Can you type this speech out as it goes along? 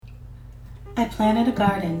I planted a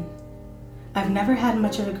garden. I've never had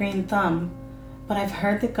much of a green thumb, but I've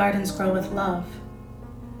heard that gardens grow with love.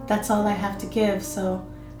 That's all I have to give, so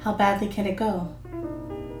how badly can it go?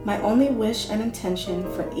 My only wish and intention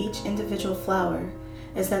for each individual flower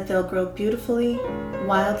is that they'll grow beautifully,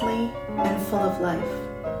 wildly, and full of life.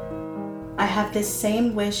 I have this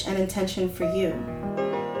same wish and intention for you.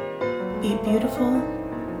 Be beautiful,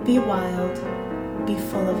 be wild, be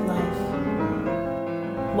full of life.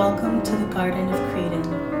 Welcome to the Garden of Creedon.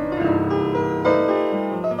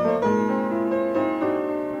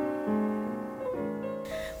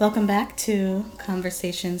 Welcome back to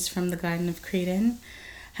Conversations from the Garden of Creedon.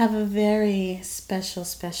 Have a very special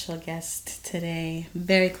guest today,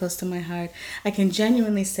 very close to my heart. I can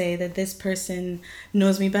genuinely say that this person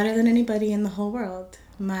knows me better than anybody in the whole world.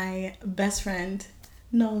 My best friend,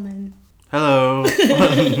 Nolan. Hello.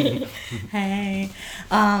 Hey.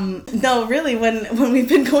 No, really, when we've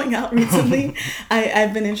been going out recently,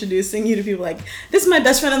 I've been introducing you to people like, this is my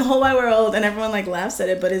best friend in the whole wide world, and everyone like laughs at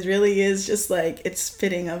it, but it really is just like, it's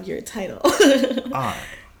fitting of your title.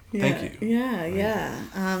 Thank you.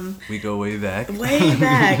 Yeah. We go way back. Way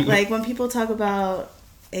back. Like when people talk about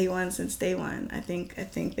A1 since day one, I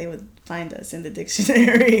think they would find us in the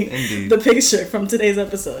dictionary. Indeed. The picture from today's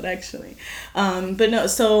episode, actually. But no,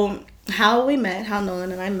 so how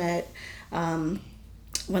Nolan and I met,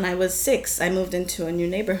 when I was 6, I moved into a new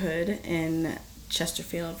neighborhood in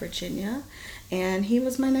Chesterfield, Virginia, and he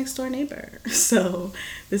was my next door neighbor. So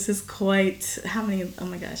this is quite, how many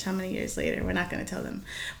years later? We're not going to tell them,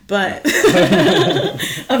 but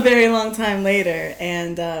a very long time later,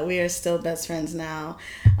 and we are still best friends now,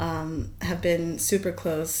 have been super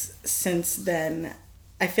close since then.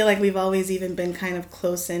 I feel like we've always even been kind of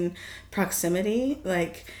close in proximity.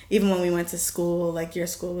 Like, even when we went to school, like, your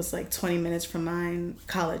school was like 20 minutes from mine,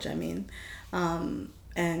 college, I mean.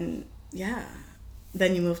 And yeah,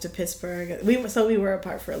 then you moved to Pittsburgh. We were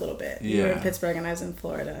apart for a little bit. Yeah. You were in Pittsburgh and I was in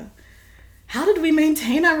Florida. How did we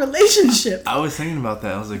maintain our relationship? I was thinking about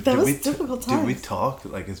that. I was like, that was difficult times. Did we talk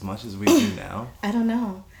like as much as we do now? I don't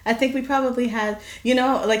know. I think we probably had,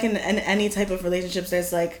 like in any type of relationships,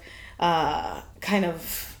 there's like, kind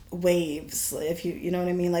of waves, if you know what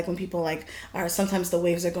I mean, like when people like are, sometimes the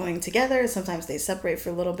waves are going together, sometimes they separate for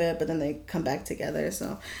a little bit, but then they come back together.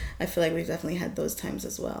 So I feel like we've definitely had those times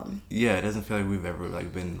as well. Yeah, it doesn't feel like we've ever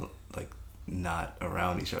like been like not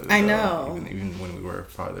around each other. I know. Even when we were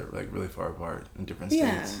farther, like really far apart in different states.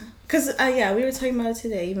 Yeah, because we were talking about it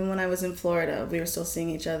today. Even when I was in Florida, we were still seeing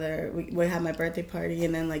each other. We had my birthday party,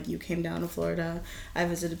 and then like you came down to Florida. I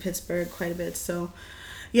visited Pittsburgh quite a bit, so.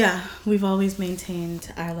 Yeah, we've always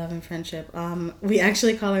maintained our love and friendship. We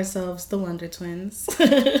actually call ourselves the Wonder Twins.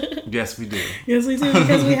 Yes, we do. Yes, we do,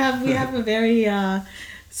 because we have a very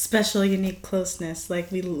special, unique closeness.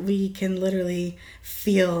 Like we can literally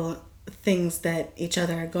feel things that each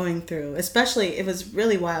other are going through. Especially, it was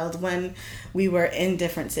really wild when we were in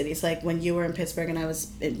different cities. Like when you were in Pittsburgh and I was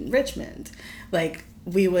in Richmond. Like,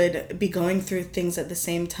 we would be going through things at the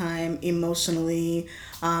same time emotionally,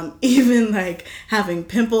 even like having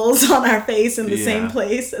pimples on our face in the same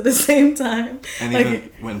place at the same time. And like,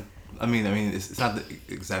 even when, I mean, it's not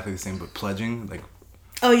exactly the same, but pledging, like.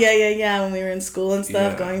 Oh, yeah, when we were in school and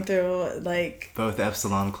stuff, going through like. Both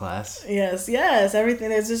Epsilon class. Yes, everything.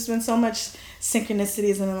 There's just been so much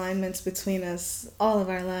synchronicities and alignments between us all of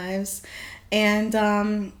our lives.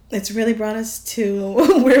 And it's really brought us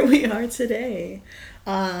to where we are today.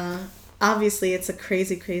 Obviously, it's a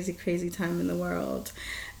crazy time in the world.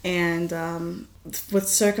 And with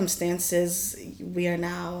circumstances, we are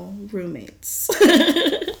now roommates.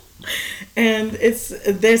 And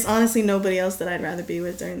there's honestly nobody else that I'd rather be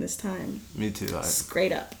with during this time. Me too.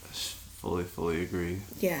 Straight up. Fully agree.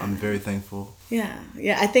 Yeah. I'm very thankful. Yeah.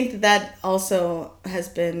 I think that also has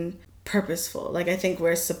been purposeful. Like, I think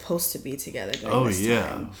we're supposed to be together during this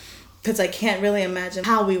time. Because I can't really imagine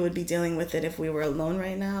how we would be dealing with it if we were alone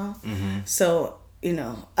right now. Mm-hmm. So,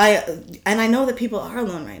 I know that people are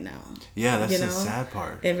alone right now. Yeah, that's the sad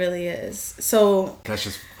part. It really is. So that's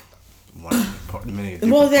just one part. Many.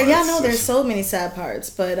 Well, there's so many sad parts,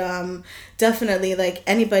 but definitely, like,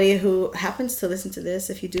 anybody who happens to listen to this,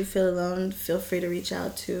 if you do feel alone, feel free to reach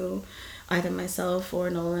out to either myself or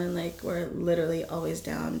Nolan. Like, we're literally always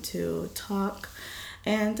down to talk,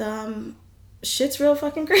 and shit's real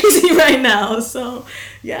fucking crazy right now. So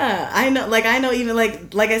yeah, I know even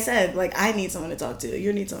like I said, like, I need someone to talk to,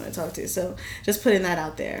 you need someone to talk to, so just putting that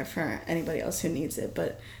out there for anybody else who needs it.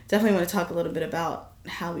 But definitely want to talk a little bit about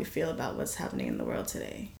how we feel about what's happening in the world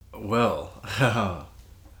today. Well, how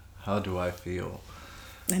do I feel?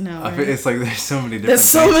 I know, I feel it's like there's so many different there's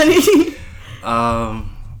so things. many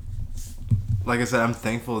like I said, I'm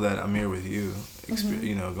thankful that I'm here with you,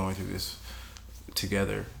 going through this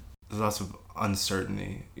together. There's lots of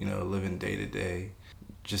uncertainty, living day to day,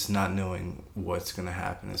 just not knowing what's going to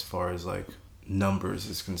happen as far as like numbers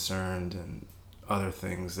is concerned and other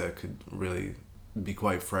things that could really be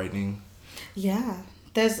quite frightening. Yeah,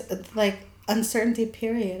 there's like uncertainty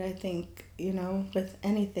period, I think, with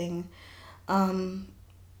anything.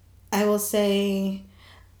 I will say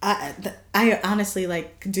I honestly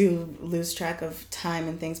like do lose track of time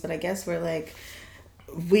and things, but I guess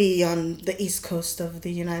we on the East Coast of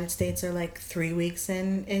the United States are like 3 weeks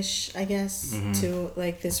in ish, I guess, to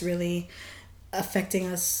like this really affecting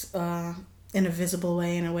us in a visible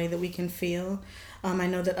way, in a way that we can feel. I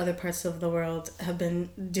know that other parts of the world have been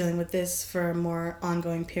dealing with this for a more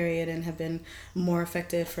ongoing period and have been more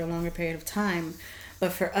affected for a longer period of time.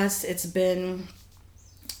 But for us, it's been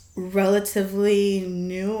relatively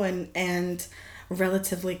new and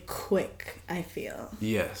relatively quick, I feel.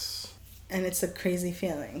 Yes. And it's a crazy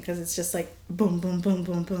feeling because it's just like boom, boom, boom,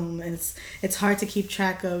 boom, boom. And it's hard to keep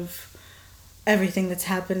track of everything that's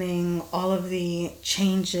happening, all of the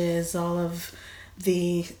changes, all of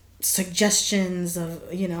the suggestions of,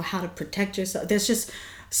 how to protect yourself. There's just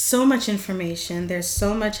so much information. There's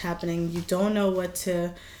so much happening. You don't know what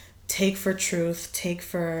to take for truth, take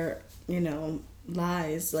for,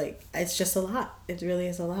 lies. Like, it's just a lot. It really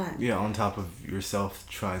is a lot. Yeah, on top of yourself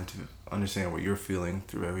trying to understand what you're feeling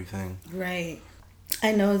through everything. Right.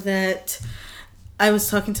 I know that I was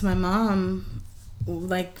talking to my mom,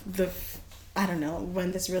 like, I don't know,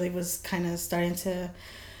 when this really was kind of starting to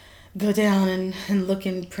go down and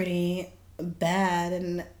looking pretty bad.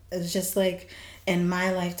 And it was just like, in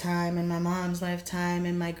my lifetime, in my mom's lifetime,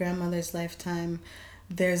 in my grandmother's lifetime,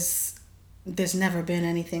 there's never been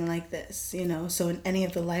anything like this, So in any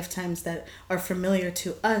of the lifetimes that are familiar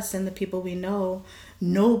to us and the people we know,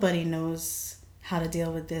 nobody knows how to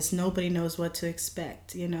deal with this. Nobody knows what to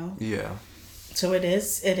expect, Yeah. So it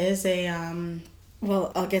is a,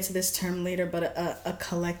 well, I'll get to this term later, but a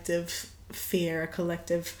collective fear, a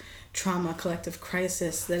collective trauma, collective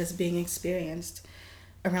crisis that is being experienced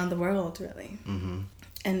around the world, really. Mm-hmm.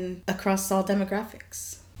 And across all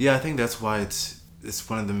demographics. Yeah, I think that's why it's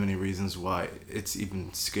one of the many reasons why it's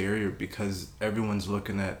even scarier, because everyone's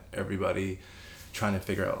looking at everybody trying to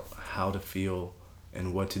figure out how to feel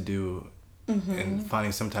and what to do, and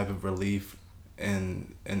finding some type of relief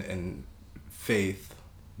and faith.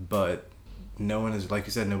 But no one is, like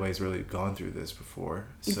you said, nobody's really gone through this before.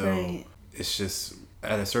 So right. It's just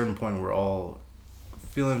at a certain point we're all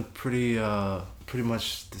feeling pretty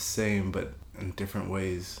much the same, but in different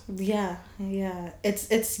ways. Yeah.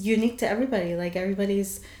 It's unique to everybody. Like,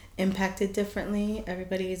 everybody's impacted differently.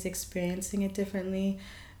 Everybody's experiencing it differently.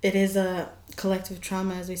 It is a collective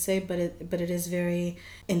trauma, as we say, but it is very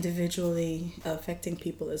individually affecting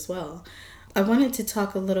people as well. I wanted to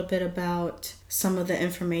talk a little bit about some of the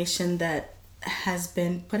information that has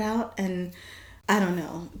been put out, and I don't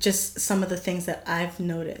know, just some of the things that I've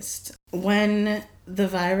noticed. When the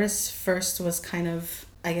virus first was kind of,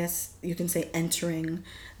 I guess you can say, entering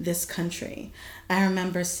this country, I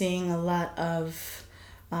remember seeing a lot of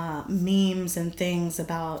memes and things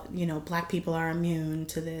about, Black people are immune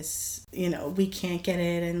to this, we can't get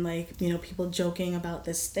it, and like, people joking about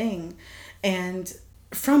this thing. And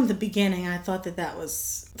from the beginning, I thought that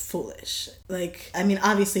was foolish. Like, I mean,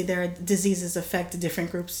 obviously there are diseases affect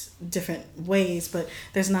different groups different ways, but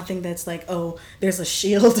there's nothing that's like, oh, there's a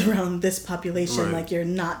shield around this population. Right. Like, you're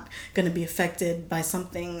not going to be affected by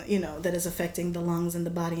something, that is affecting the lungs and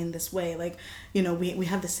the body in this way. Like, we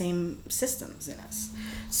have the same systems in us.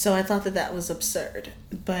 So I thought that was absurd.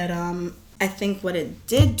 But I think what it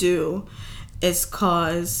did do is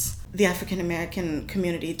cause the African American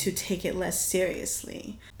community to take it less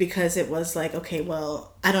seriously, because it was like, okay,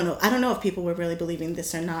 well, I don't know if people were really believing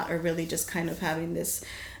this or not, or really just kind of having this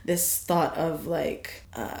thought of like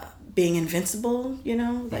being invincible,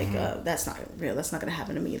 like that's not real, that's not going to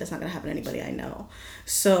happen to me, that's not going to happen to anybody I know.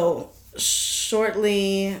 So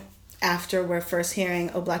shortly after we're first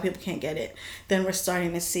hearing, oh, Black people can't get it, then we're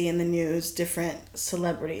starting to see in the news different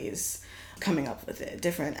celebrities coming up with it,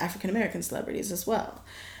 different African American celebrities as well.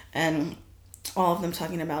 And all of them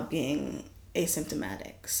talking about being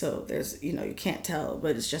asymptomatic. So there's, you can't tell,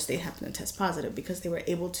 but it's just they happen to test positive because they were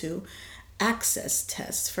able to access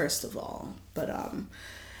tests, first of all. But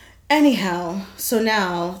anyhow, so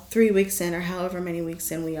now 3 weeks in, or however many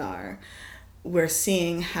weeks in we're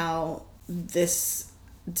seeing how this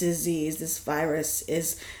disease, this virus,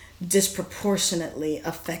 is disproportionately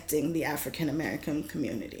affecting the African American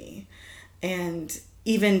community. And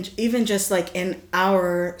even just like in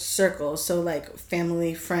our circle, so like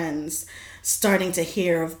family, friends, starting to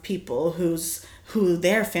hear of people who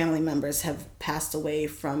their family members have passed away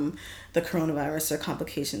from the coronavirus or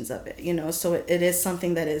complications of it, you know. So it is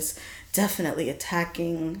something that is definitely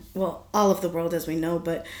attacking, well, all of the world as we know,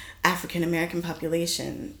 but African American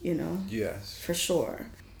population, you know. Yes. For sure.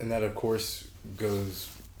 And that, of course, goes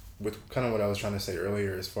with kind of what I was trying to say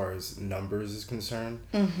earlier as far as numbers is concerned.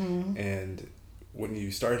 Mm-hmm. And when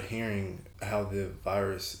you start hearing how the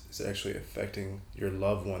virus is actually affecting your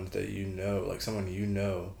loved ones that you know, like someone you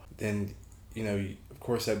know, then, you know, of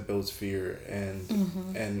course that builds fear and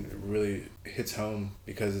Mm-hmm. and really hits home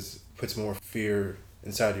because it puts more fear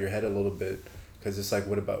inside of your head a little bit. Because it's like,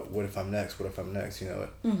 what if I'm next? What if I'm next? You know?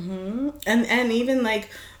 Mm-hmm. And even like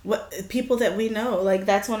what people that we know, like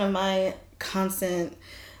that's one of my constant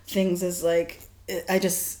things is like,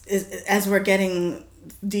 as we're getting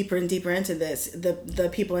deeper and deeper into this, the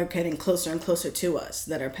people are getting closer and closer to us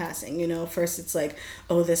that are passing, you know. First it's like,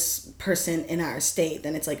 oh, this person in our state,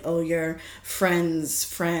 then it's like, oh, your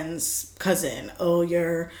friend's cousin, oh,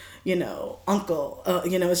 your, you know, uncle,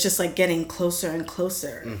 you know, it's just like getting closer and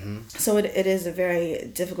closer. Mm-hmm. So it is a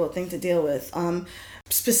very difficult thing to deal with.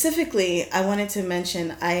 Specifically, I wanted to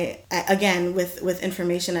mention, I again, with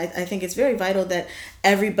information, I think it's very vital that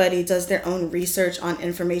everybody does their own research on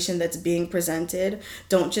information that's being presented.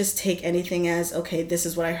 Don't just take anything as, okay, this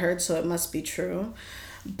is what I heard, so it must be true.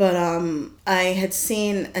 But I had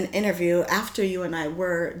seen an interview after you and I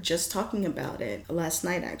were just talking about it last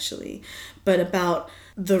night, actually, but about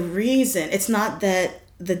the reason. It's not that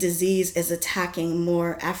the disease is attacking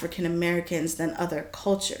more African Americans than other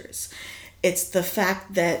cultures. It's the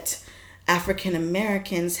fact that African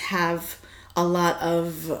Americans have a lot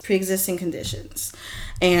of pre-existing conditions.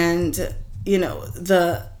 And, you know,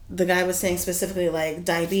 the guy was saying specifically like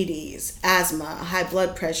diabetes, asthma, high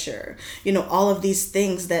blood pressure, you know, all of these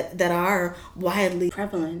things that are widely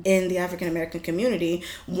prevalent in the African American community.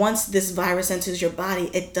 Once this virus enters your body,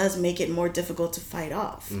 it does make it more difficult to fight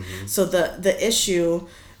off. Mm-hmm. So the issue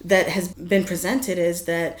that has been presented is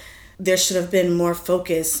that there should have been more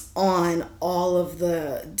focus on all of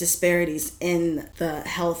the disparities in the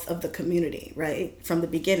health of the community, right? From the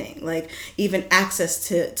beginning, like even access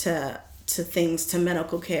to things, to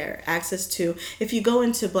medical care, access to, if you go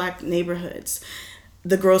into Black neighborhoods,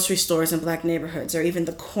 the grocery stores in Black neighborhoods, or even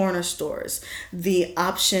the corner stores, the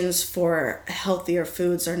options for healthier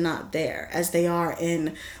foods are not there as they are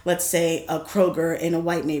in, let's say, a Kroger in a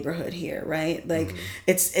white neighborhood here, right? Like, mm-hmm.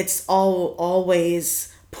 it's always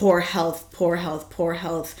poor health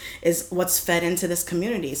is what's fed into this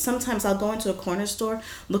community. Sometimes I'll go into a corner store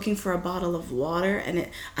looking for a bottle of water, and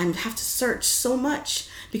I have to search so much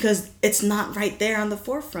because it's not right there on the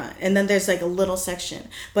forefront. And then there's like a little section,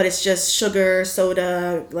 but it's just sugar,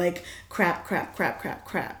 soda, like crap.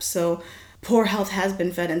 So poor health has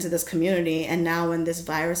been fed into this community, and now when this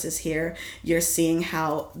virus is here, you're seeing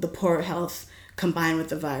how the poor health combined with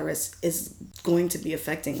the virus is going to be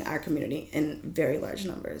affecting our community in very large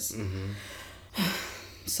numbers. Mm-hmm.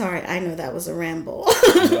 Sorry, I know that was a ramble.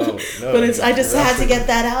 No, but I just had to get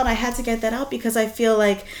that out. I had to get that out because I feel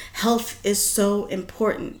like health is so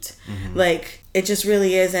important. Mm-hmm. Like, it just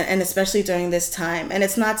really is. And especially during this time. And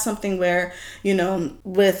it's not something where, you know,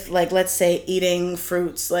 with like, let's say eating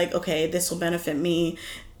fruits, like, okay, this will benefit me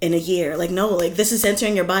in a year. Like, no, like this is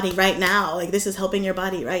entering your body right now. Like, this is helping your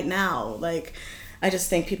body right now. Like, I just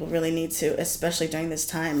think people really need to, especially during this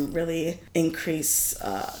time, really increase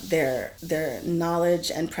their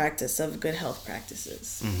knowledge and practice of good health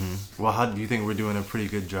practices. Mm-hmm. Well, how do you think we're doing a pretty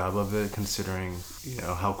good job of it, considering, you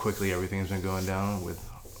know, how quickly everything's been going down with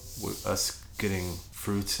us getting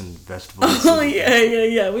fruits and vegetables? Oh,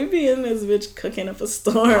 yeah. We be in this bitch cooking up a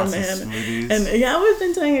storm, man. Smoothies. And yeah, we've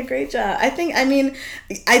been doing a great job. I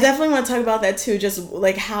definitely want to talk about that too, just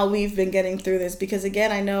like how we've been getting through this, because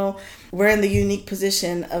again, I know we're in the unique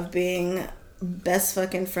position of being best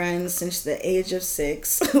fucking friends since the age of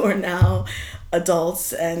 6. We're now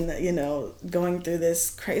adults and, you know, going through this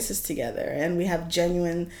crisis together, and we have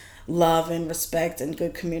genuine love and respect and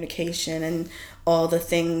good communication and all the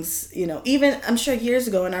things, you know. Even I'm sure years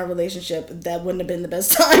ago in our relationship that wouldn't have been the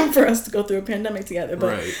best time for us to go through a pandemic together,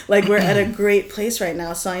 but right. Like we're at a great place right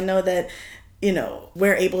now, so I know that, you know,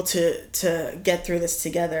 we're able to get through this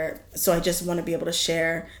together. So I just want to be able to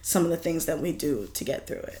share some of the things that we do to get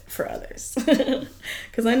through it for others,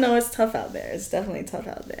 because I know it's tough out there. It's definitely tough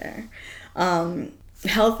out there.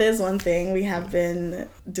 Health is one thing. We have been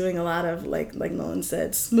doing a lot of like Nolan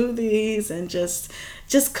said, smoothies and just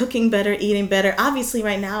cooking better, eating better. Obviously,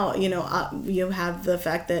 right now, you have the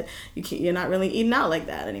fact that you're not really eating out like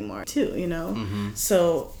that anymore, too.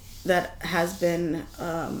 So that has been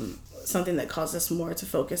something that caused us more to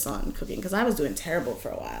focus on cooking, because I was doing terrible for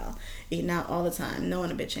a while, eating out all the time, knowing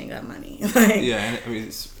a bitch ain't got money. Yeah, and I mean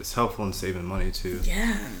it's helpful in saving money too.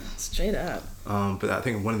 Yeah, straight up. But I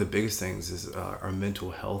think one of the biggest things is our mental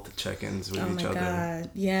health check-ins with each other. Oh my God,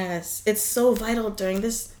 yes, it's so vital during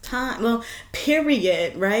this time. Well,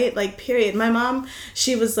 period, right? Like, period. My mom,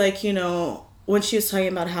 she was like, when she was talking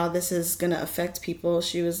about how this is gonna affect people,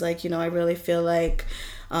 she was like, I really feel like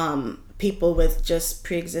people with just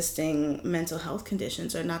pre-existing mental health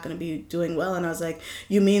conditions are not going to be doing well. And I was like,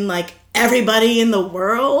 you mean like everybody in the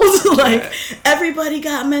world? Like, everybody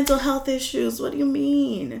got mental health issues. What do you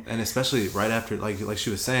mean? And especially right after, like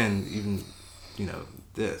she was saying, even,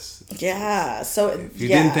 this. Yeah. So if you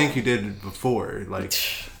didn't think you did before, like.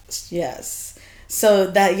 Yes.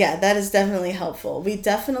 So that is definitely helpful. We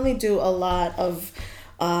definitely do a lot of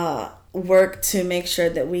work to make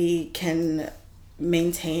sure that we can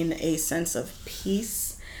maintain a sense of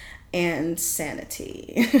peace and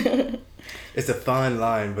sanity. It's a fine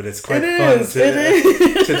line, but it's quite fun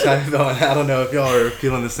to type on. I don't know if y'all are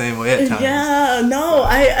feeling the same way at times. Yeah, no,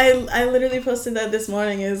 I literally posted that this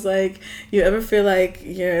morning. Is like, you ever feel like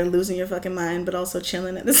you're losing your fucking mind, but also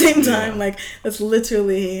chilling at the same time? Yeah. Like, that's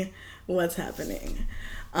literally what's happening.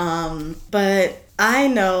 But I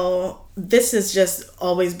know this has just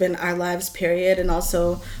always been our lives, period. And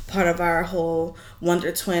also part of our whole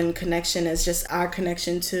Wonder Twin connection is just our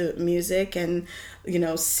connection to music and,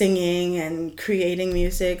 singing and creating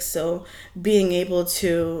music. So being able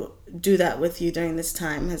to do that with you during this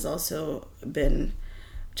time has also been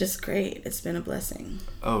just great. It's been a blessing.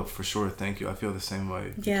 Oh, for sure. Thank you. I feel the same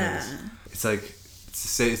way. Yeah. It's like,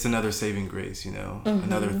 it's another saving grace, Mm-hmm.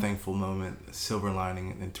 Another thankful moment, silver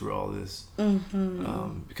lining and through all this.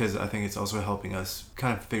 Mm-hmm. Because I think it's also helping us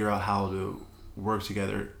kind of figure out how to work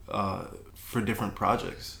together for different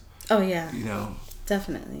projects. Oh, yeah.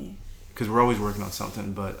 Definitely. Because we're always working on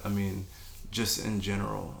something, but I mean, just in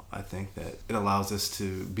general, I think that it allows us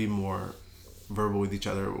to be more verbal with each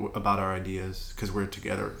other about our ideas, because we're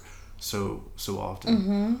together so often.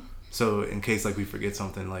 Mm-hmm. So in case like we forget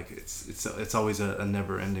something, like it's always a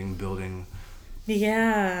never-ending building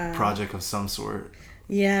project of some sort.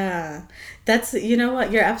 Yeah, that's,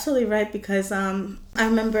 what, you're absolutely right, because I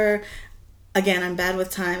remember, again, I'm bad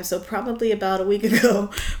with time, so probably about a week ago,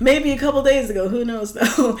 maybe a couple days ago, who knows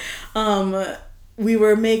though, we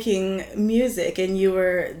were making music and you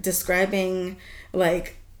were describing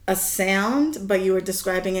like a sound, but you were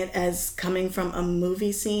describing it as coming from a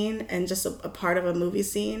movie scene and just a part of a movie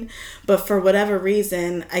scene. But for whatever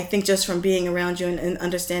reason, I think just from being around you and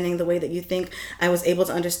understanding the way that you think, I was able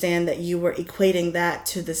to understand that you were equating that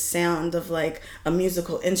to the sound of like a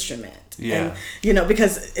musical instrument. Yeah. And,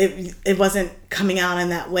 because it wasn't coming out in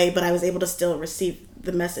that way, but I was able to still receive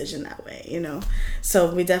the message in that way,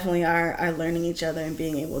 So we definitely are learning each other and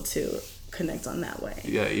being able to connect on that way.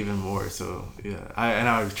 Yeah, even more. So yeah,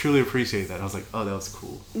 I truly appreciate that. I was like, oh, that was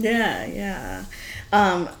cool. Yeah.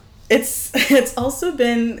 It's also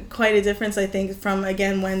been quite a difference, I think, from,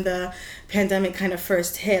 again, when the pandemic kind of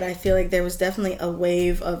first hit. I feel like there was definitely a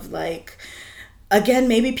wave of like, again,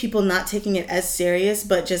 maybe people not taking it as serious,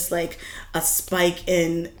 but just like a spike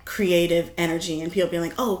in creative energy and people being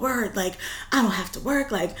like, oh, word, like, I don't have to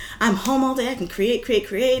work. Like, I'm home all day. I can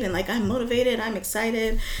create. And like, I'm motivated. I'm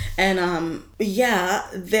excited. And yeah,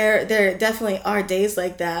 there definitely are days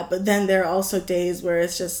like that. But then there are also days where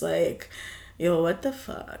it's just like, yo, what the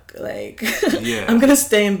fuck? Like, yeah. I'm going to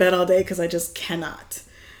stay in bed all day because I just cannot.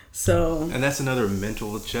 So, and that's another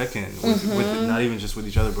mental check-in with not even just with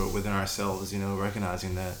each other, but within ourselves,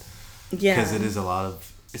 recognizing that. Yeah. Because it's a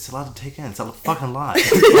lot to take in. It's a fucking lot. It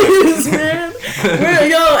is, man.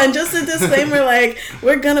 And just a disclaimer, like,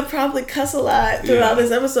 we're gonna probably cuss a lot throughout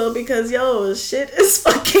this episode because, shit is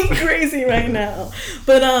fucking crazy right now.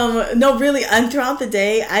 But, no, really, and throughout the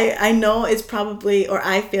day, I know it's probably, or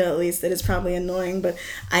I feel at least, that it's probably annoying, but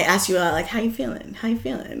I ask you out, like, how you feeling?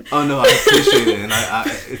 Oh, no, I appreciate it. And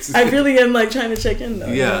I really am, like, trying to check in, though.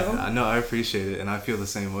 Yeah, I know, I appreciate it, and I feel the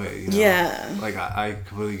same way, Yeah. Like, I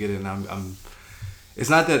completely get it, and I'm it's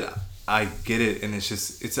not that I get it, and I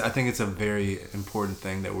think it's a very important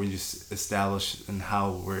thing that we just establish in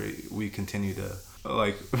how we continue to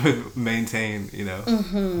like maintain,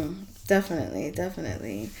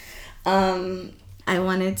 Definitely. I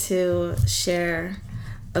wanted to share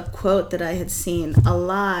a quote that I had seen a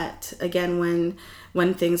lot, again,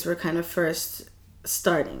 when things were kind of first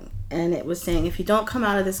starting, and it was saying if you don't come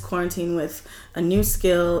out of this quarantine with a new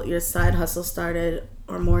skill, your side hustle started,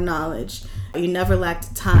 or more knowledge, you never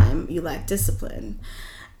lacked time, you lacked discipline.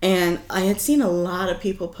 And I had seen a lot of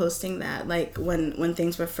people posting that, like when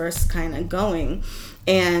things were first kind of going.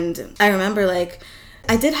 And I remember, like,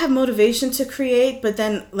 I did have motivation to create, but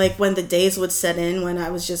then, like, when the days would set in, when I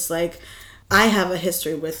was just like, I have a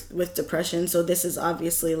history with depression, so this is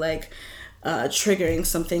obviously like triggering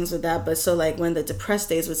some things with that. But so, like, when the depressed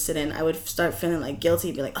days would sit in, I would start feeling like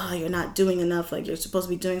guilty, be like, oh, you're not doing enough, like you're supposed to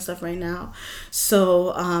be doing stuff right now.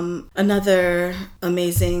 So another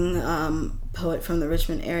amazing poet from the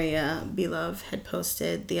Richmond area, Beloved, had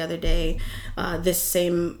posted the other day this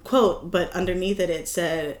same quote, but underneath it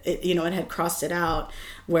said, it had crossed it out,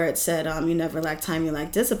 where it said, you never lack time, you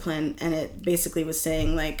lack discipline. And it basically was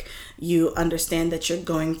saying, like, you understand that you're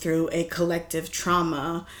going through a collective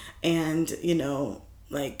trauma, and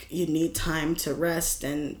like, you need time to rest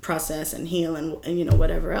and process and heal and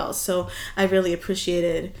whatever else. So I really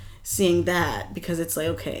appreciated seeing that, because it's like,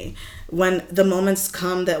 okay, when the moments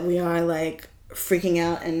come that we are like freaking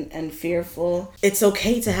out and fearful, it's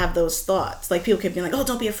okay to have those thoughts. Like, people keep being like, oh,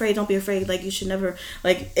 don't be afraid, like, you should never,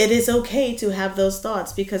 like, it is okay to have those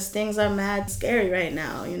thoughts, because things are mad scary right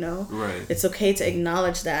now, Right. It's okay to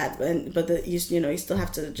acknowledge that, but you still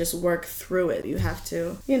have to just work through it. You have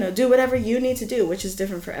to do whatever you need to do, which is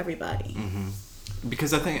different for everybody. Mm-hmm.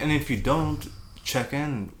 Because I think, and if you don't check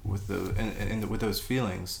in with with those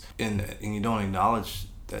feelings, and you don't acknowledge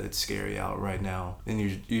that it's scary out right now,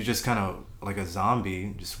 then you're just kind of like a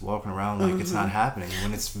zombie, just walking around like it's not happening,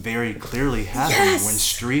 when it's very clearly happening. Yes! When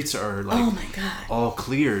streets are like, oh my God, all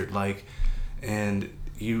cleared, like, and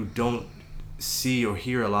you don't see or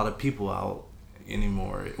hear a lot of people out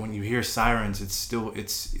anymore. When you hear sirens, it's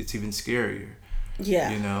even scarier. Yeah.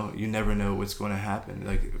 You never know what's going to happen.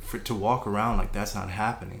 Like, to walk around like that's not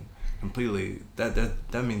happening completely,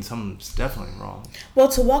 that means something's definitely wrong. Well,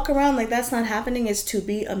 to walk around like that's not happening is to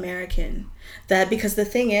be American. Because the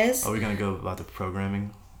thing is, are we gonna go about the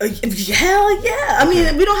programming? Hell yeah! I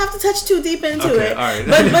mean, we don't have to touch too deep into it. All right.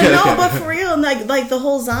 But no, but for real, like the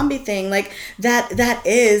whole zombie thing, like that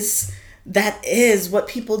is what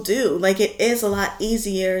people do. Like, it is a lot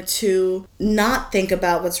easier to not think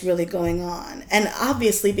about what's really going on, and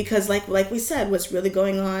obviously, because like we said, what's really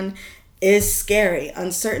going on is scary.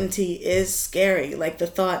 Uncertainty is scary. Like, the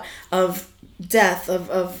thought of death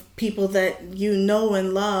of people that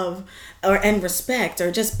and love and respect,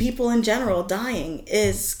 or just people in general dying,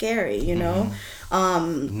 is scary, Not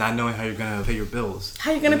knowing how you're gonna pay your bills.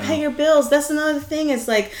 Pay your bills. That's another thing. It's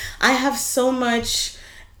like, I have so much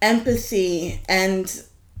empathy and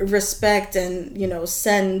respect, and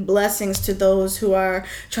send blessings to those who are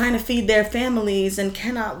trying to feed their families and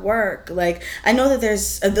cannot work. Like, I know that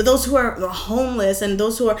there's those who are homeless, and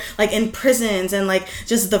those who are like in prisons, and like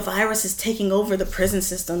just the virus is taking over the prison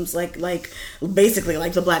systems, like basically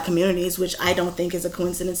like the Black communities, which I don't think is a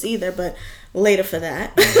coincidence either, but later for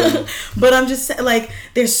that. But I'm just saying, like,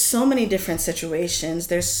 there's so many different situations,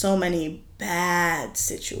 there's so many bad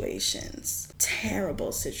situations,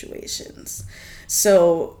 terrible situations.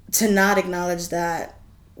 So to not acknowledge that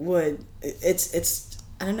it's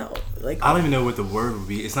I don't know, like, I don't even know what the word would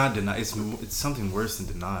be. It's not denial. It's something worse than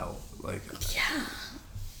denial. Like, yeah,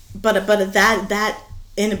 but that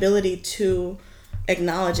inability to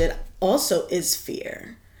acknowledge it also is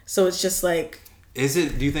fear. So it's just like, is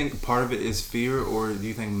it? Do you think part of it is fear, or do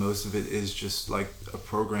you think most of it is just like a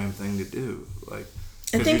program thing to do? Like,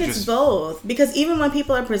 I think it's both, because even when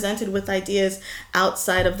people are presented with ideas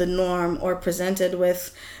outside of the norm, or presented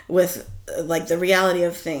with like the reality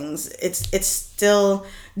of things, it's still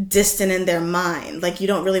distant in their mind. Like, you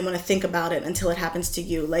don't really want to think about it until it happens to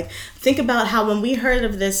you. Like, think about how when we heard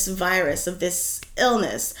of this virus, of this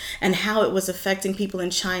illness, and how it was affecting people in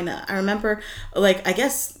China. I remember, like, I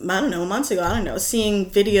guess, I don't know, months ago, seeing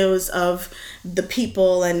videos of the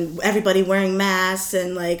people and everybody wearing masks,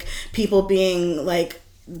 and like people being like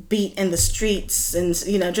beat in the streets, and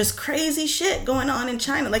just crazy shit going on in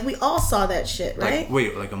China. Like, we all saw that shit, right?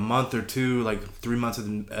 Like a month or two, like 3 months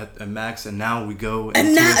at max, and now we go into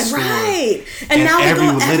and now, a store, right? And now we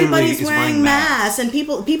go, everybody's wearing masks, and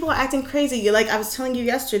people are acting crazy. Like, I was telling you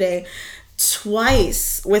yesterday,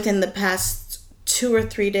 twice within the past 2 or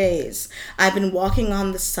 3 days, I've been walking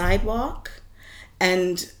on the sidewalk,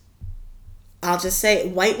 and I'll just say,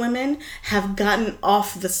 white women have gotten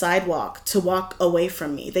off the sidewalk to walk away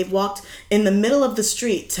from me. They've walked in the middle of the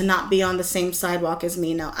street to not be on the same sidewalk as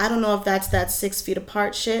me. Now, I don't know if that's that 6 feet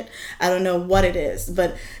apart shit. I don't know what it is,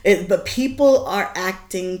 but people are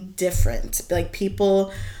acting different. Like,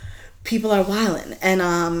 people are wilding,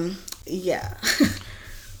 and Yeah.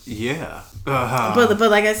 Yeah. But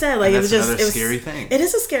like I said, like, it was just another scary thing. It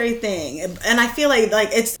is a scary thing, and I feel like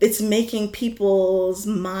it's making people's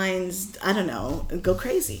minds, I don't know, go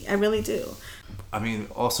crazy. I really do. I mean,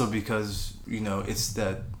 also because, it's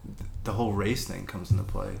that the whole race thing comes into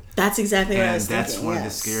play. That's exactly what I was thinking. And that's one of the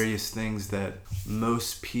scariest things that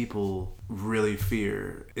most people really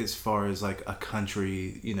fear, as far as like a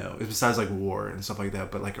country, besides like war and stuff like that,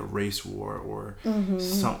 but like a race war or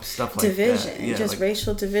some stuff like division, that. Yeah, just like,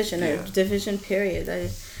 racial division, or division period.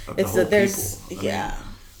 Of the whole people.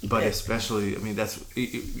 But especially, I mean,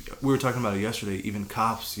 we were talking about it yesterday. Even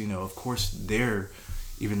cops, of course, they're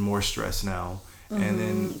even more stressed now. And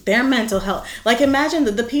then their mental health. Like, imagine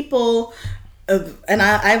the people, and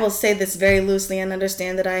I will say this very loosely and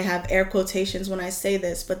understand that I have air quotations when I say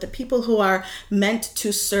this, but the people who are meant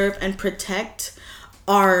to serve and protect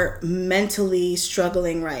are mentally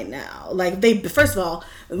struggling right now. Like, they, first of all,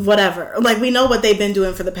 whatever, like, we know what they've been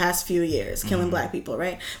doing for the past few years, killing black people,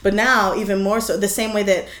 right? But now, even more so, the same way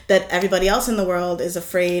that everybody else in the world is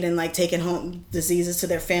afraid and like taking home diseases to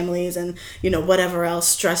their families and whatever else,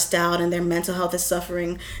 stressed out, and their mental health is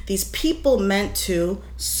suffering, these people meant to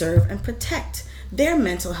serve and protect, their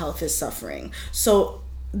mental health is suffering. So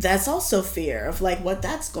that's also fear of like what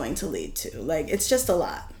that's going to lead to. Like, it's just a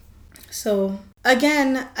lot. So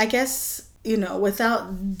again, I guess,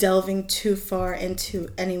 without delving too far into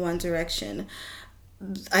any one direction,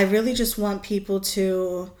 I really just want people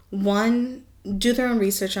to, one, do their own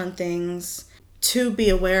research on things, two, be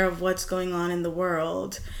aware of what's going on in the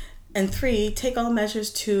world, and three, take all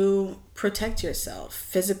measures to protect yourself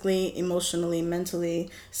physically, emotionally, mentally,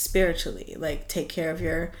 spiritually. Like, take care of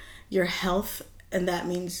your health, and that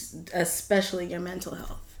means especially your mental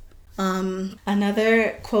health.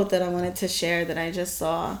 Another quote that I wanted to share that I just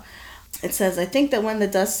saw, it says, "I think that when the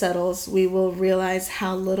dust settles, we will realize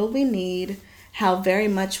how little we need, how very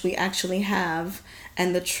much we actually have,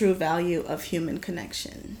 and the true value of human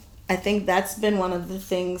connection." I think that's been one of the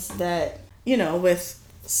things that, with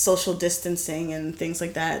social distancing and things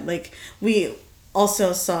like that, like, we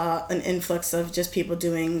also saw an influx of just people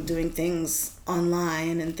doing things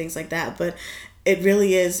online and things like that. But it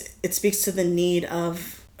really it speaks to the need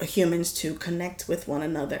of humans to connect with one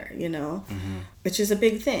another, which is a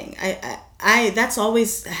big thing. I that's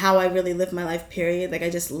always how I really live my life, period. Like, I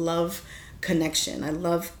just love connection. I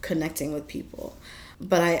love connecting with people.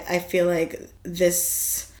 But I feel like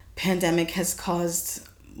this pandemic has caused,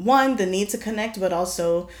 one, the need to connect, but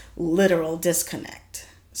also literal disconnect.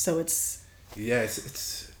 So it's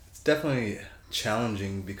definitely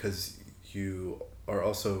challenging because you are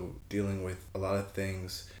also dealing with a lot of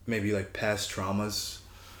things, maybe like past traumas.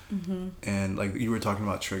 And like you were talking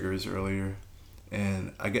about triggers earlier,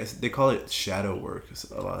 and I guess they call it shadow work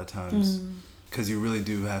a lot of times, because you really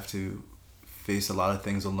do have to face a lot of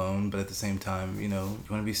things alone, but at the same time, you want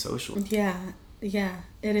to be social. Yeah,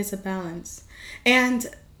 it is a balance. And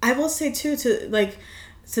I will say too, to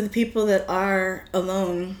the people that are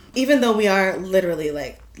alone, even though we are literally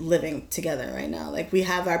like living together right now, like, we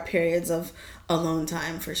have our periods of alone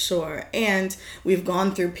time for sure, and we've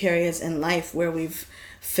gone through periods in life where we've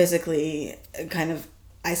physically kind of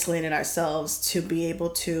isolated ourselves to be able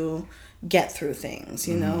to get through things,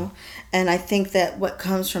 and I think that what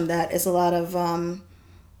comes from that is a lot of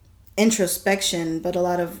introspection, but a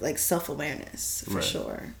lot of like self-awareness for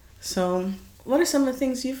sure. So what are some of the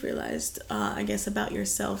things you've realized, I guess, about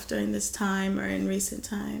yourself during this time or in recent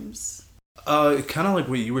times? Kind of like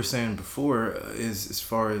what you were saying before, is as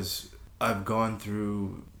far as I've gone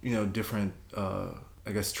through, different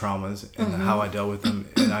I guess traumas and how I dealt with them,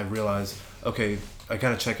 and I realized, okay, I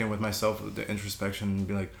kind of check in with myself with the introspection and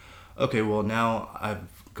be like, okay, well, now I've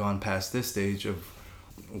gone past this stage of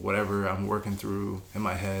whatever I'm working through in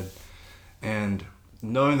my head, and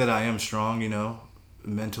knowing that I am strong,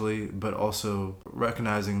 mentally, but also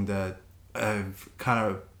recognizing that I've kind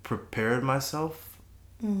of prepared myself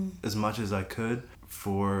as much as I could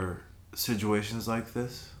for situations like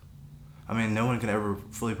this. I mean, no one can ever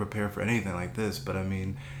fully prepare for anything like this, but I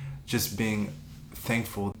mean, just being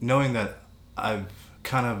thankful, knowing that I've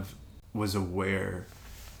kind of was aware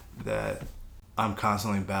that I'm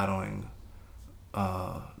constantly battling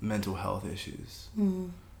mental health issues.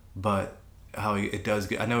 But how it does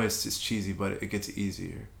get, I know it's cheesy, but it gets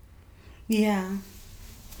easier. Yeah,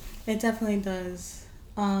 it definitely does.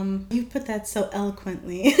 You put that so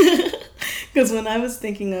eloquently, because when I was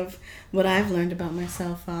thinking of what I've learned about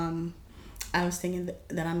myself, I was thinking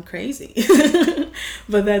that I'm crazy.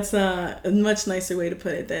 But that's a much nicer way to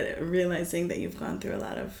put it, that realizing that you've gone through a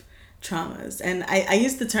lot of traumas. And I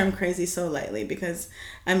use the term crazy so lightly because,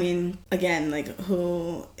 I mean, again, like,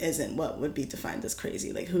 who isn't what would be defined as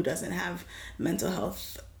crazy? Like, who doesn't have mental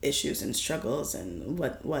health issues and struggles and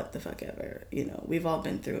what the fuck ever? You know, we've all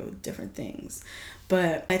been through different things.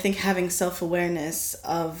 But I think having self-awareness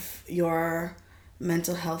of your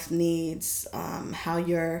mental health needs, how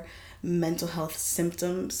your mental health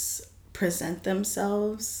symptoms present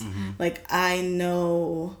themselves. Like, I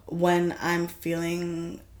know when I'm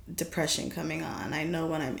feeling depression coming on. I know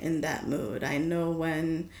when I'm in that mood. I know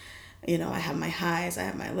when, you know, I have my highs, I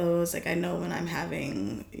have my lows. Like, I know when I'm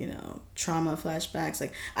having, you know, trauma flashbacks.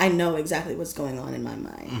 Like, I know exactly what's going on in my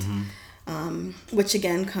mind. Which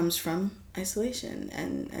again comes from isolation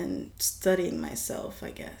and studying myself,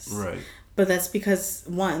 I guess. Right. But that's because,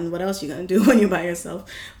 one, what else are you going to do when you're by yourself?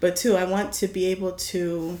 But two, I want to be able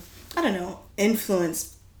to, I don't know,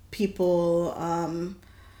 influence people.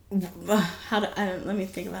 Let me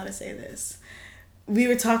think of how to say this. We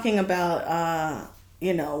were talking about,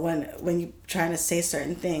 you know, when you're trying to say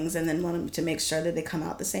certain things and then want to make sure that they come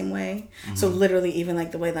out the same way. So literally, even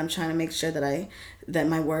like the way that I'm trying to make sure that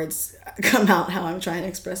my words come out how I'm trying to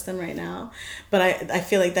express them right now. But I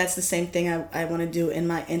feel like that's the same thing I want to do in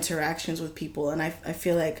my interactions with people. And I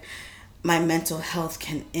feel like my mental health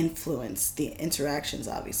can influence the interactions,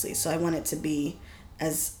 obviously. So I want it to be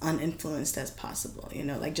as uninfluenced as possible, you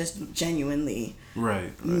know, like just genuinely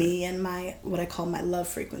me and my, what I call my love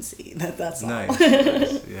frequency. That's all. Nice.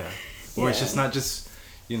 Yeah. Or it's just not just,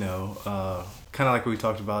 you know, kind of like what we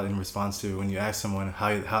talked about in response to when you ask someone,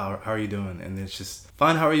 how are you doing? And it's just,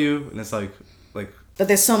 fine, how are you? And it's like. But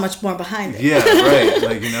there's so much more behind it. Yeah, right.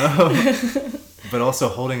 Like, you know, but also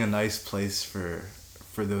holding a nice place for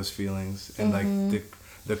those feelings and like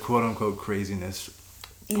the quote unquote craziness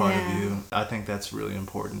part of you. I think that's really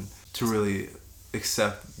important to really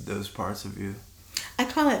accept those parts of you. I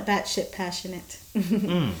call it batshit passionate.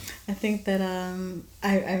 I think that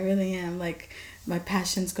I really am. Like, my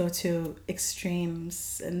passions go to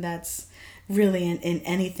extremes, and that's really in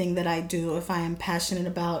anything that I do. If I am passionate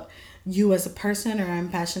about you as a person, or I'm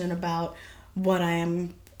passionate about what I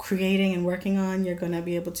am creating and working on, you're going to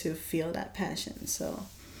be able to feel that passion. So,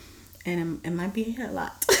 and it might be a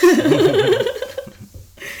lot.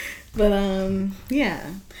 But yeah,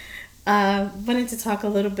 wanted to talk a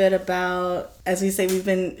little bit about, as we say, we've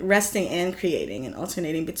been resting and creating and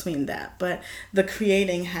alternating between that, but the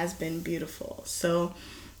creating has been beautiful. So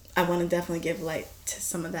I want to definitely give light to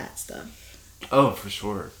some of that stuff. Oh, for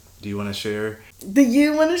sure. Do you want to share? Do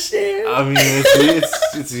you want to share? I mean,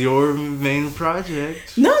 it's your main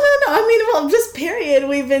project. No. I mean, well, just period.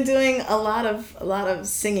 We've been doing a lot of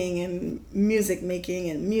singing and music making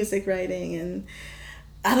and music writing, and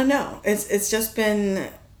I don't know. It's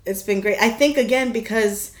been great. I think, again,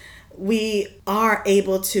 because we are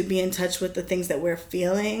able to be in touch with the things that we're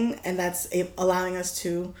feeling, and that's allowing us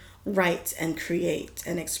to write and create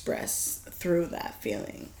and express through that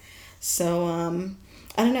feeling. So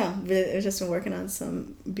I don't know. We've just been working on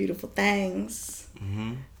some beautiful things,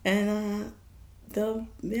 and they'll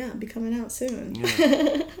be coming out soon.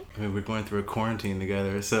 Yeah. I mean, we're going through a quarantine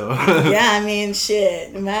together, so. Yeah, I mean,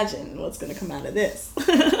 shit. Imagine what's gonna come out of this.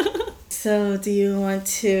 So, do you want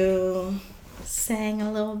to sing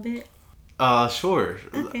a little bit? Sure.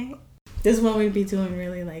 Okay. This is what we'd be doing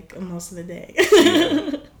really, like, most of the day.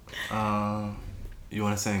 Yeah. You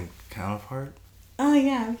want to sing Counterpart? Oh,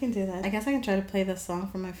 yeah, we can do that. I guess I can try to play the song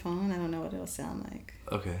from my phone. I don't know what it'll sound like.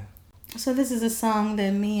 Okay. So this is a song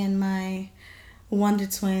that me and my Wonder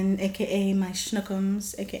Twin, a.k.a. my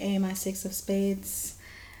Schnookums, a.k.a. my Six of Spades,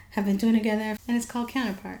 have been doing together. And it's called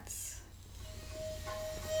Counterparts.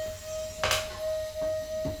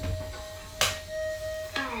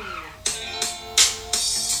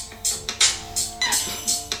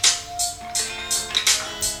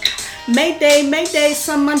 Mayday, mayday,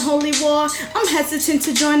 some unholy war. I'm hesitant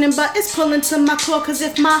to join in, but it's pulling to my core. Cause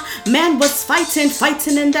if my man was fighting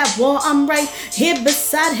in that war, I'm right here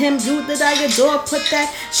beside him. You that I adore, put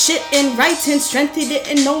that shit in writing. Strength he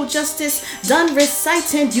didn't know, justice done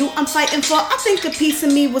reciting. You I'm fighting for. I think a piece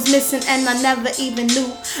of me was missing and I never even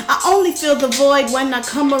knew. I only feel the void when I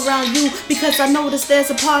come around you, because I notice there's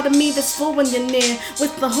a part of me that's full when you're near.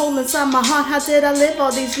 With the hole inside my heart, how did I live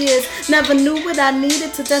all these years? Never knew what I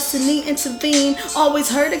needed to destiny intervene. Always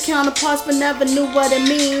heard of counterparts but never knew what it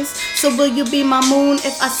means. So will you be my moon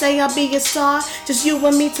if I say I'll be your star? Just you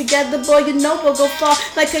and me together, boy, you know we'll go far.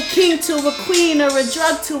 Like a king to a queen or a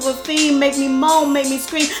drug to a fiend. Make me moan, make me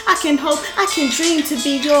scream. I can hope, I can dream to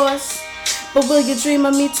be yours. But will you dream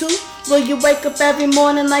of me too? Will you wake up every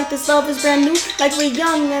morning like this love is brand new? Like we're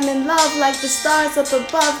young and in love, like the stars up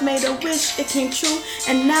above made a wish, it came true.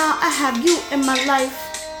 And now I have you in my life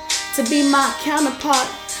to be my counterpart,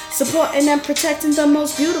 supporting and protecting the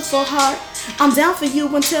most beautiful heart. I'm down for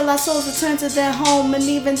you until our souls return to their home, and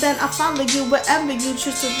even then I follow you wherever you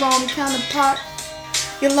choose to roam. Counterpart,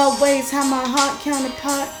 you'll always have my heart.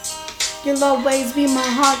 Counterpart, you'll always be my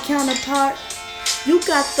heart. Counterpart, you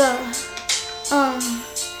got the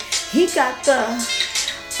he got the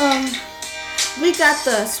we got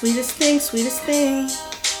the sweetest thing, sweetest thing,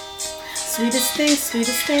 sweetest thing,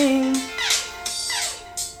 sweetest thing.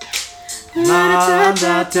 La da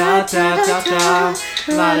da da da da,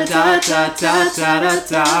 la da da da da da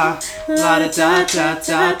da, la da da da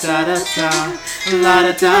da da da da, la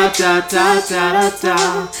da da da da da da,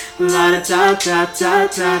 la da da da da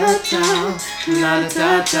da da, la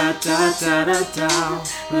da da da da da da,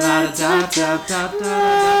 la da da da da da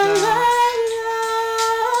da.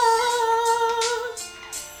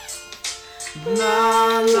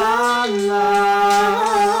 La la la.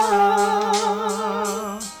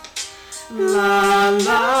 La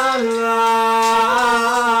la la,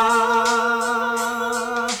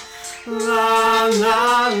 la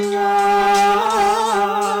la la.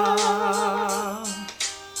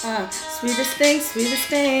 Sweetest thing, sweetest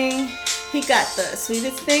thing. He got the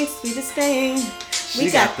sweetest thing, sweetest thing. We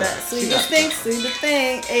got the sweetest thing, sweetest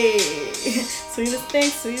thing. Hey, sweetest thing,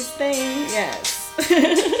 sweetest thing. Yes.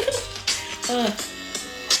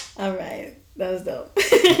 All right, that was dope.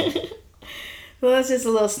 Well, that's just a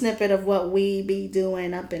little snippet of what we be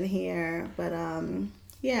doing up in here. But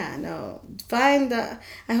yeah, no. I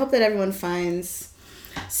hope that everyone finds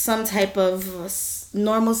some type of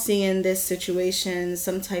normalcy in this situation,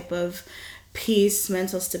 some type of peace,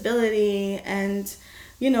 mental stability, and,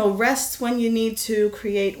 rest when you need to,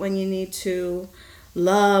 create when you need to,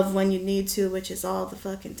 love when you need to, which is all the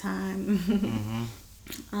fucking time.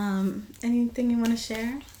 Mm-hmm. Anything you want to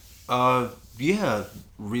share? Yeah,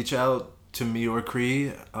 reach out to me or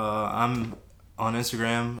Cree. I'm on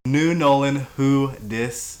Instagram, New Nolan Who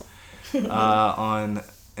Dis on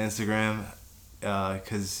Instagram,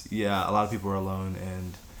 because a lot of people are alone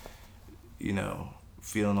and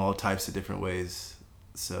feeling all types of different ways.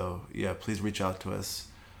 So please reach out to us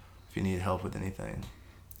if you need help with anything.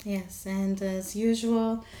 Yes, and as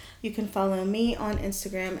usual, you can follow me on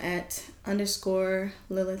Instagram at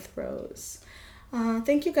 _Lilith Rose.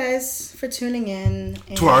 Thank you guys for tuning in.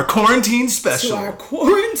 To our quarantine special.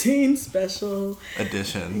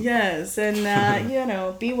 Edition. Yes, and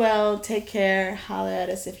be well, take care, holler at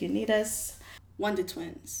us if you need us. Wonder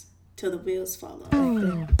Twins, till the wheels fall off.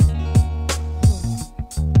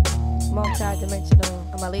 Multi-dimensional,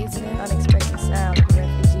 amazing and unexpected sound of the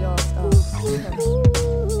refugee all-star.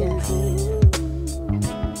 Yes.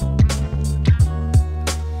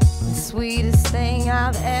 The sweetest thing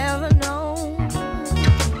I've ever known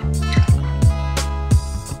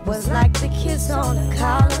was like the kiss on the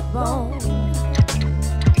collarbone,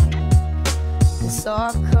 the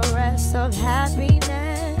soft caress of happiness.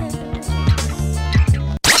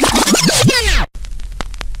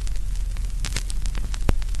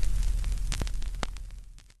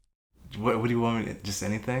 What do you want me to, just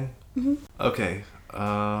anything? Mm-hmm. Okay.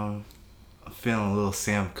 I'm feeling a little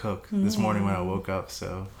Sam Cooke this morning when I woke up,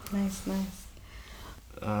 so. Nice.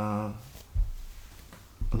 A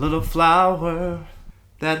little flower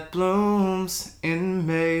that blooms in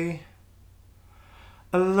May,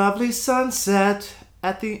 a lovely sunset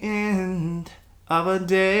at the end of a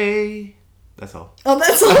day. That's all. Oh,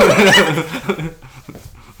 that's all.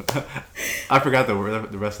 I forgot the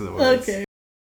rest of the words. Okay.